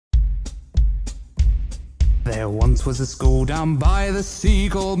There once was a school down by the sea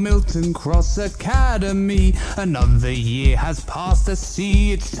called Miltoncross Academy. Another year has passed us,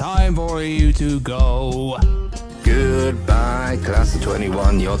 see it's time for you to go. Goodbye, class of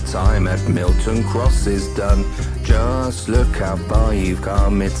 21, your time at Miltoncross is done. Just look how far you've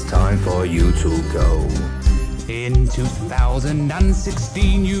come, it's time for you to go. In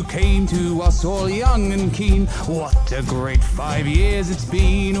 2016 you came to us all young and keen. What a great 5 years it's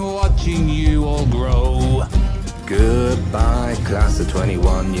been watching you all grow. Goodbye, class of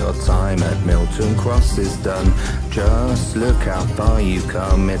 21, your time at Miltoncross is done. Just look how far you've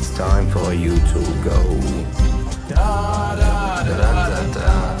come, it's time for you to go. Da da da da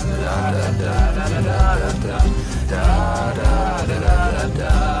da da da da da da da da.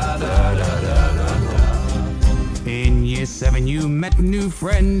 In year 7 you met new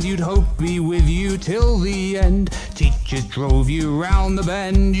friends you'd hope be with you till the end. Teachers drove you round the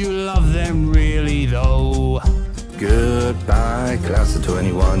bend, you love them really though. Goodbye, class of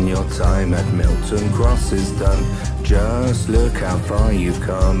 21, your time at Miltoncross is done. Just look how far you've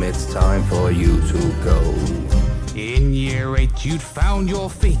come, it's time for you to go. In year 8 you'd found your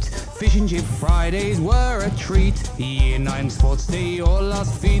feet, fish and chip Fridays were a treat. Year 9 sports day, your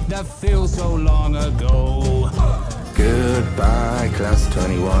last feet, that feels so long ago. Goodbye, class of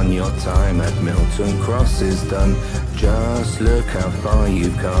 21, your time at Miltoncross is done. Just look how far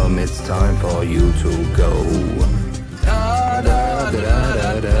you've come, it's time for you to go. Da da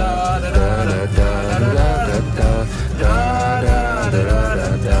da da da da da da da da.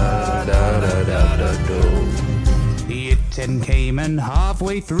 Year 10 came and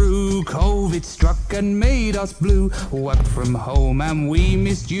halfway through COVID struck and made us blue. Worked from home and we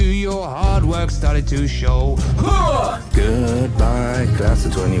missed you, your hard work started to show. Goodbye, class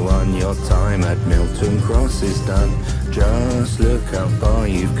of 21, your time at Miltoncross is done. Just look how far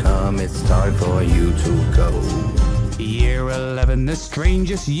you've come, it's time for you to go. Year 11, the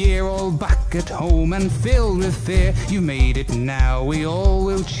strangest year, all back at home and filled with fear. You made it now, we all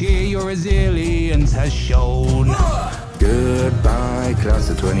will cheer, your resilience has shown. Goodbye, class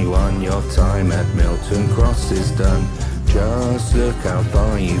of 21, your time at Miltoncross is done. Just look how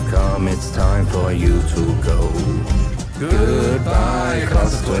far you've come, it's time for you to go. Goodbye,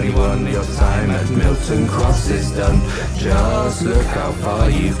 class of 21, your time at Miltoncross is done. Just look how far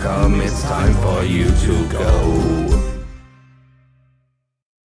you've come, it's time for you to go.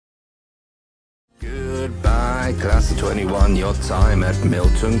 Goodbye, class of 21, your time at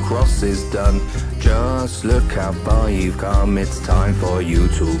Miltoncross is done. Just look how far you've come, it's time for you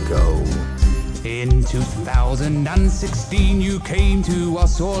to go. In 2016 you came to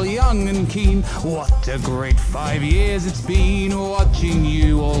us all young and keen. What a great 5 years it's been watching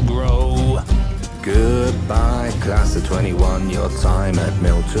you all grow. Goodbye, class of 21, your time at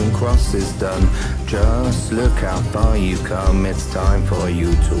Miltoncross is done. Just look how far you've come, it's time for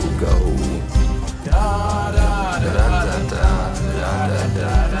you to go. Da da da da da da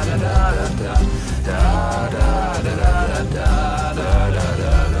da da da.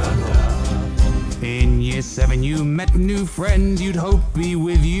 In year 7 you met new friends you'd hope be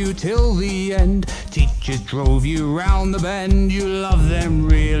with you till the end. Teachers drove you round the bend, you love them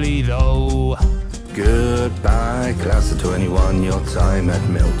really though. Goodbye, class of 21, your time at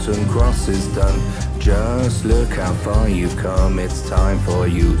Miltoncross is done. Just look how far you've come, it's time for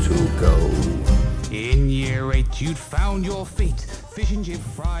you to go. In year 8 you'd found your feet, fish and chip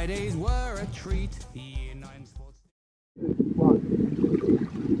Fridays were a treat. Year 9 sports...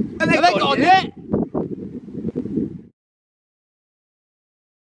 Have they got it?